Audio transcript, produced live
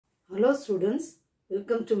Hello students,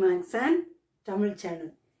 welcome to Maths and Tamil channel.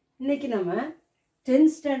 இன்னைக்கு நம்ம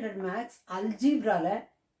 10th standard Maths Algebra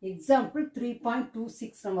example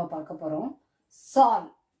 3.26 நம்ம பார்க்க போறோம். Solve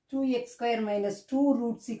 2x square minus 2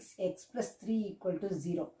 root 6x plus 3 equal to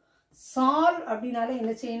 0. Solve அப்படினாலே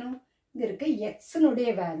என்ன செய்யணும்? இங்க இருக்க x னுடைய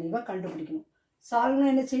வேல்யூவை கண்டுபிடிக்கணும். Solve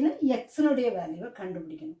என்ன செய்யணும்? x னுடைய வேல்யூவை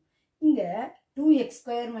கண்டுபிடிக்கணும். இங்க 2x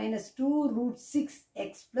square minus 2 root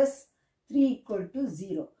 6x plus 3 equal to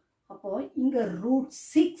 0. அப்போ இங்க root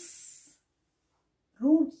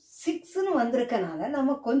 6 னு வந்திருக்கனால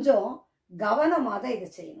நம்ம கொஞ்சம் கவனமா தான் இத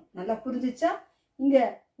செய்யணும். நல்லா புரிஞ்சுச்சா? இங்க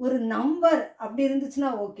ஒரு நம்பர் அப்படி இருந்துச்சுனா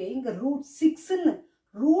ஓகே. இங்க root 6 னு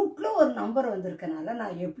ரூட்ல ஒரு நம்பர் வந்திருக்கனால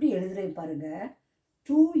நான் எப்படி எழுதுறேன் பாருங்க.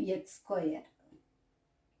 2x square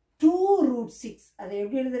 2 root 6 அதை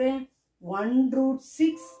எப்படி எழுதுறேன்? 1 root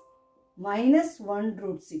 6 minus 1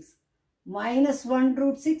 root 6 minus 1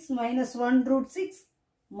 root 6 minus 1 root 6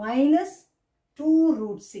 minus 2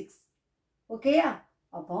 root 6. Okay ya?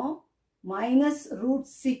 அப்போ minus root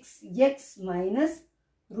 6x minus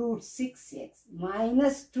root 6x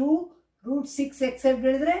minus 2 root 6x எப்படி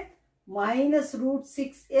எழுதுறேன்? minus root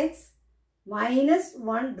 6x minus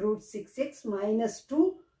 1 root 6x minus 2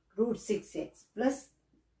 root 6x plus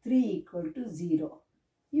 3 equal to 0.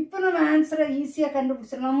 இப்போ நம்ம ஆன்சரை ஈஸியா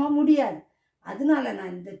கண்டுபிடிச்சிடலாமா? முடியாது. அதனால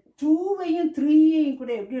நான் இந்த 2வையும் 3யையும் கூட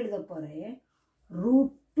எப்படி எழுத போறேன்?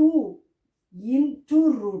 root 2 into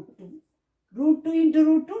root 2. Root 2 into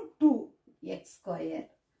root 2, 2x square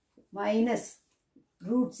minus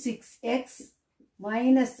root 6x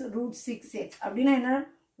minus root 6x. அப்படின்னா என்ன?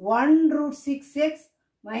 1 root 6x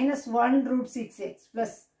minus 1 root 6x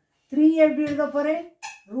plus 3 எப்படி எழுத போறேன்?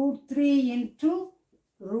 root 3 into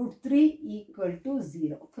root 3 equal to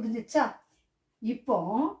 0. புரிஞ்சுச்சா? இப்போ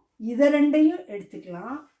இத ரெண்டையும்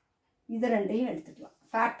எடுத்துக்கலாம். இத ரெண்டையும் எடுத்துக்கலாம்.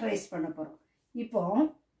 ஃபேக்டரைஸ் பண்ண போறோம். இப்போ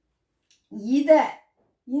இந்த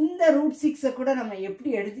root 6 கூட நம்ம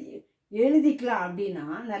எப்படி எழுதிக்கலாம் அப்படினா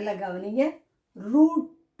நல்லா கவனிங்க. root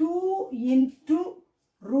 2 into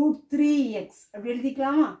root 3x அப்படி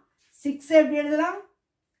எழுதிக்கலாமா? 6 எப்படி எழுதலாம்?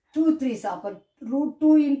 2 3s அப்ப root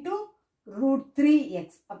 2 into root 3x.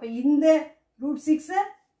 அப்ப இந்த root 6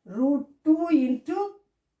 root 2 into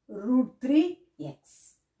root 3x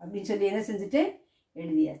அப்படின்னு சொல்லி என்ன செஞ்சுட்டு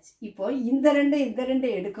எழுதியாச்சு. இப்போ இந்த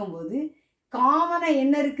ரெண்டை எடுக்கும்போது காமனா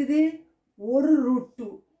என்ன இருக்குது? ஒரு root 2.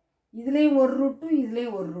 இதுலயும் ஒரு root 2,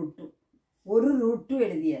 இதுலயும் ஒரு root 2. ஒரு root 2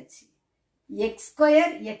 எழுதியாச்சு. x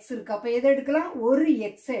ஸ்கொயர் x இருக்கு. அப்ப எதை எடுக்கலாம்? ஒரு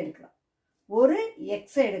x எடுக்கலாம். ஒரு x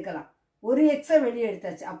எடுக்கலாம். ஒரு x வெளியே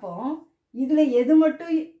எடுத்தாச்சு. அப்போ இதுல எது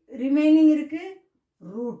மட்டும் ரிமைனிங் இருக்கு?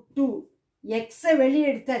 root 2. x வெளியே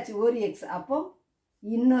எடுத்தாச்சு ஒரு x. அப்போ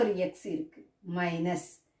இன்னொரு x இருக்கு. மைனஸ்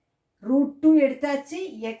root 2 எடுத்தாச்சு,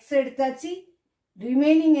 x எடுத்தாச்சு.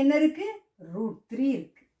 ரிமைனிங் என்ன இருக்கு? root 3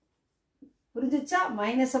 இருக்கு. புரிஞ்சுச்சா?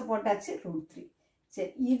 மைனஸை போட்டாச்சு, root 3.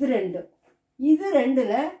 சரி, இது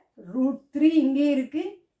ரெண்டுல root 3 இங்கே இருக்கு,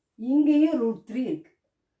 இங்கேயும் root 3 இருக்கு.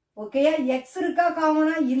 ஓகேயா? x இருக்கா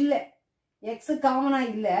காமனா? இல்ல. x காமனா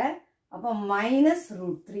இல்ல. அப்ப மைனஸ்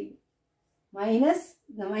root 3. மைனஸ்,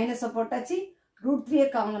 இந்த மைனஸை போட்டாச்சு, root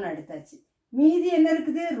 3 காமனா எடுத்தாச்சு. மீதி என்ன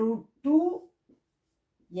இருக்குது? root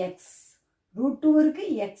 2x. root 2 இருக்கு,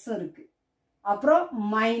 x இருக்கு. அப்புறம்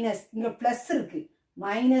மைனஸ், இங்க பிளஸ் இருக்கு.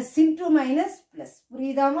 Minus into minus plus.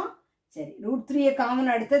 புரியுதாமா? சரி, root 3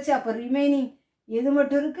 காமன் எடுத்தாச்சு. அப்ப ரிமைனிங் எது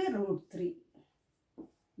மட்டும் இருக்கு? root 3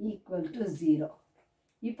 equal to 0.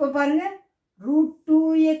 இப்போ பாருங்க, root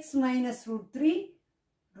 2x minus root 3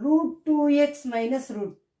 root 2x minus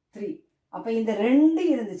root 3. அப்ப இந்த ரெண்டு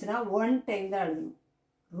இருந்துச்சுன்னா 1 டைம் தான் எழுதணும்.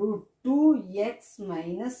 root 2x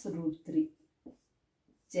minus root 3.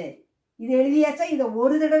 சரி, இது எழுதியாச்சா? இதை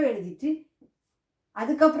ஒரு தடவை எழுதிட்டு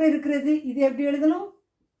அதுக்கப்புறம் இருக்கிறது இது எப்படி எழுதணும்?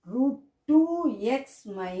 root 2x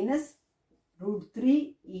minus root 3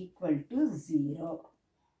 equal to 0.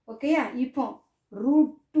 ஓகேயா? இப்போ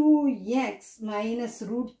root 2x minus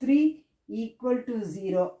root 3 equal to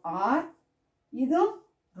 0 R இதுவும்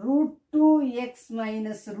root 2x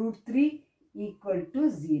minus root 3 equal to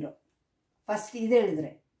 0. First இதை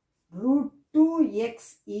எழுதுறேன். root 2x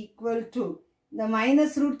equal to இந்த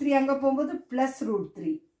மைனஸ் root 3 அங்க போகும்போது பிளஸ் root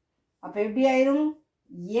 3. அப்ப எப்படி ஆயிரும்?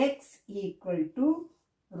 x equal to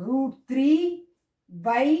root 3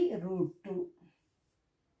 by root 2.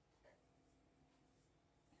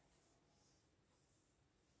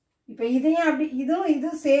 இப்ப இதையும் அப்படி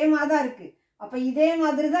இதுவும் சேமா தான் இருக்கு. அப்ப இதே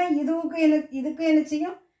மாதிரி தான் இதுக்கு என்ன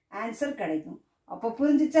செய்யும்? ஆன்சர் கிடைக்கும். அப்ப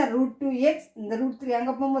புரிஞ்சுச்சா? root 2x இந்த root 3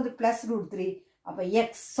 அங்க போகும்போது பிளஸ் root 3. அப்ப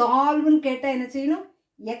x சால்வ்னு கேட்டா என்ன செய்யணும்?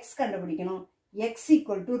 x கண்டுபிடிக்கணும். x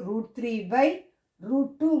equal to root 3 by root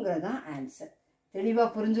 2ங்கிறது தான் ஆன்சர். தெளிவா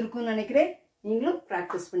புரிஞ்சிருக்கும்னு நினைக்கிறேன். நீங்களும்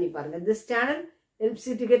ப்ராக்டிஸ் பண்ணி பாருங்கள். This channel helps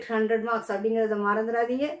you to get 100 marks அப்படிங்கிறத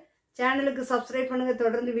மறந்துடாதீங்க. சேனலுக்கு சப்ஸ்கிரைப் பண்ணுங்கள்.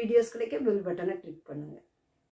 தொடர்ந்து வீடியோஸ் கிடைக்க பெல் பட்டனை கிளிக் பண்ணுங்கள்.